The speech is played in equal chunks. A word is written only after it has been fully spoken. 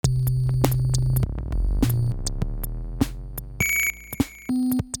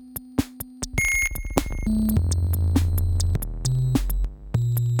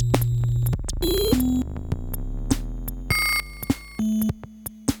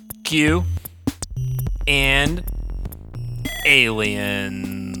Q and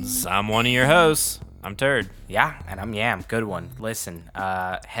aliens. I'm one of your hosts. I'm Turd. Yeah, and I'm Yam. Good one. Listen,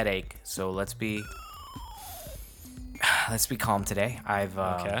 headache. So let's be calm today.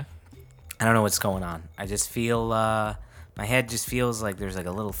 Okay. I don't know what's going on. I just feel my head just feels like there's like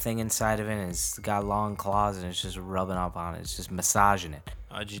a little thing inside of it, and it's got long claws, and it's just rubbing up on it. It's just massaging it.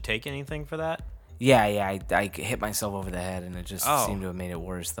 Did you take anything for that? Yeah. I hit myself over the head, and it just seemed to have made it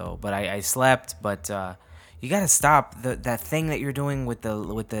worse, though. But I slept. But you gotta stop that thing that you're doing with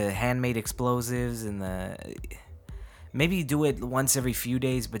the handmade explosives and the. Maybe do it once every few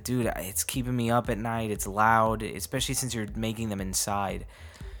days, but dude, it's keeping me up at night. It's loud, especially since you're making them inside.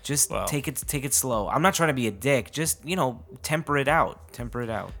 Just take it slow. I'm not trying to be a dick. Just, temper it out.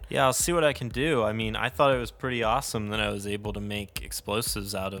 Yeah, I'll see what I can do. I mean, I thought it was pretty awesome that I was able to make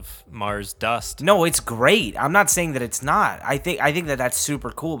explosives out of Mars dust. No, it's great. I'm not saying that it's not. I think that that's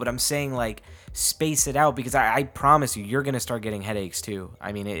super cool, but I'm saying like space it out because I promise you're going to start getting headaches too.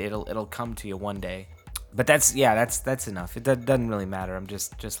 I mean, it'll come to you one day. But that's enough. It doesn't really matter. I'm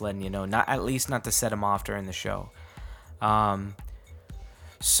just letting you know. At least not to set them off during the show.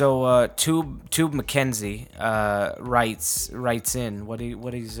 So Tube McKenzie writes in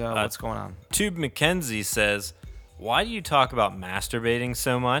what's going on. Tube McKenzie says, "Why do you talk about masturbating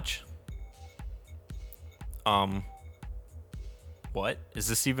so much?" What? Is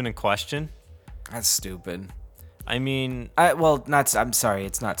this even a question? That's stupid. I mean, I'm sorry,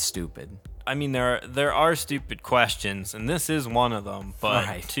 it's not stupid. I mean, there are stupid questions, and this is one of them. But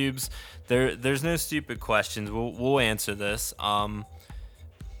right. Tubes, there's no stupid questions. We'll answer this.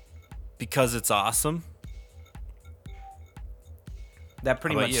 Because it's awesome. That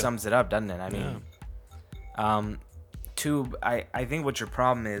pretty much sums it up, doesn't it? I mean, Tube, I think what your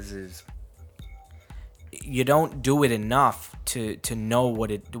problem is you don't do it enough to know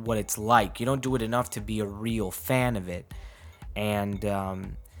what it's like. You don't do it enough to be a real fan of it, and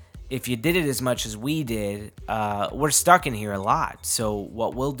if you did it as much as we did, we're stuck in here a lot. So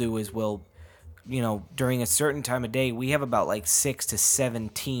what we'll do is during a certain time of day, we have about like 6 to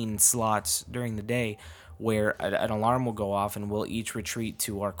 17 slots during the day where an alarm will go off and we'll each retreat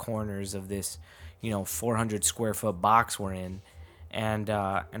to our corners of this, 400 square foot box we're in, and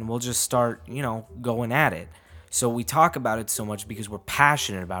we'll just start, going at it. So we talk about it so much because we're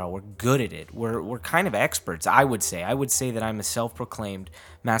passionate about it. We're good at it. We're kind of experts, I would say. I would say that I'm a self-proclaimed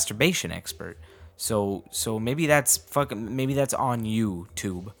masturbation expert. So maybe that's on you,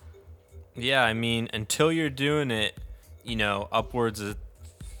 Tube. Yeah, I mean, until you're doing it, upwards of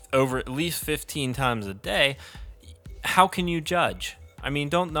over at least 15 times a day, how can you judge? I mean,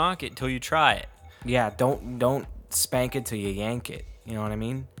 don't knock it till you try it. Yeah, don't spank it till you yank it. You know what I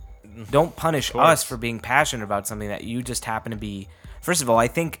mean? Don't punish us for being passionate about something that you just happen to be. First of all, I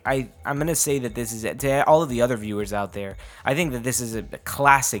think I'm going to say that this is, to all of the other viewers out there, I think that this is a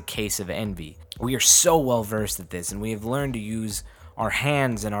classic case of envy. We are so well versed at this, and we have learned to use our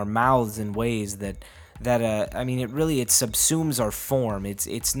hands and our mouths in ways that I mean, it subsumes our form.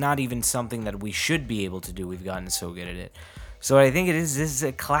 It's not even something that we should be able to do. We've gotten so good at it. So I think this is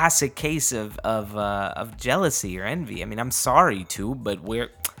a classic case of jealousy or envy. I mean, I'm sorry too, but we're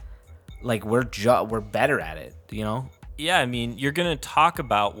better at it, Yeah, I mean, you're going to talk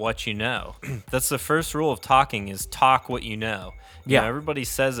about what you know. That's the first rule of talking, is talk what you know. Yeah. Everybody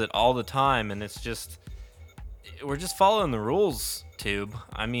says it all the time, and it's just, we're just following the rules, Tube.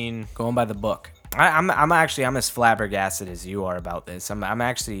 I mean, going by the book. I'm as flabbergasted as you are about this. I'm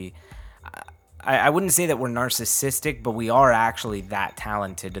actually, I wouldn't say that we're narcissistic, but we are actually that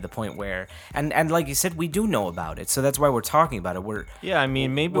talented to the point where, and like you said, we do know about it. So that's why we're talking about it.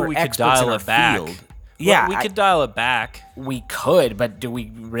 Maybe we could dial it back. Field. Yeah, we could dial it back. We could, but do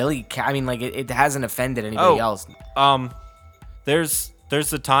we really? I mean, like it hasn't offended anybody else. There's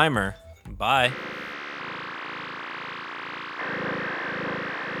the timer. Bye.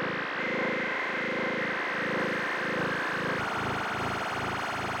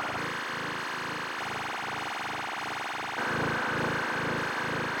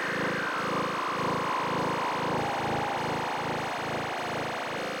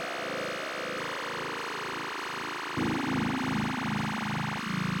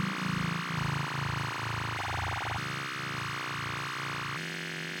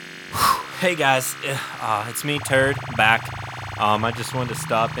 Hey guys, it's me, Turd, back. I just wanted to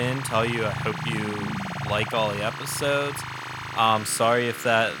stop in, tell you I hope you like all the episodes. Sorry if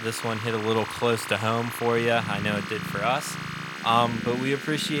this one hit a little close to home for you. I know it did for us. But we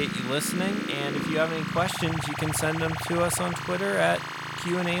appreciate you listening, and if you have any questions, you can send them to us on Twitter at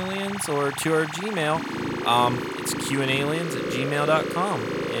QandAliens or to our Gmail, It's qandaliens@gmail.com,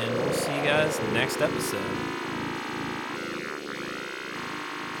 and we'll see you guys next episode.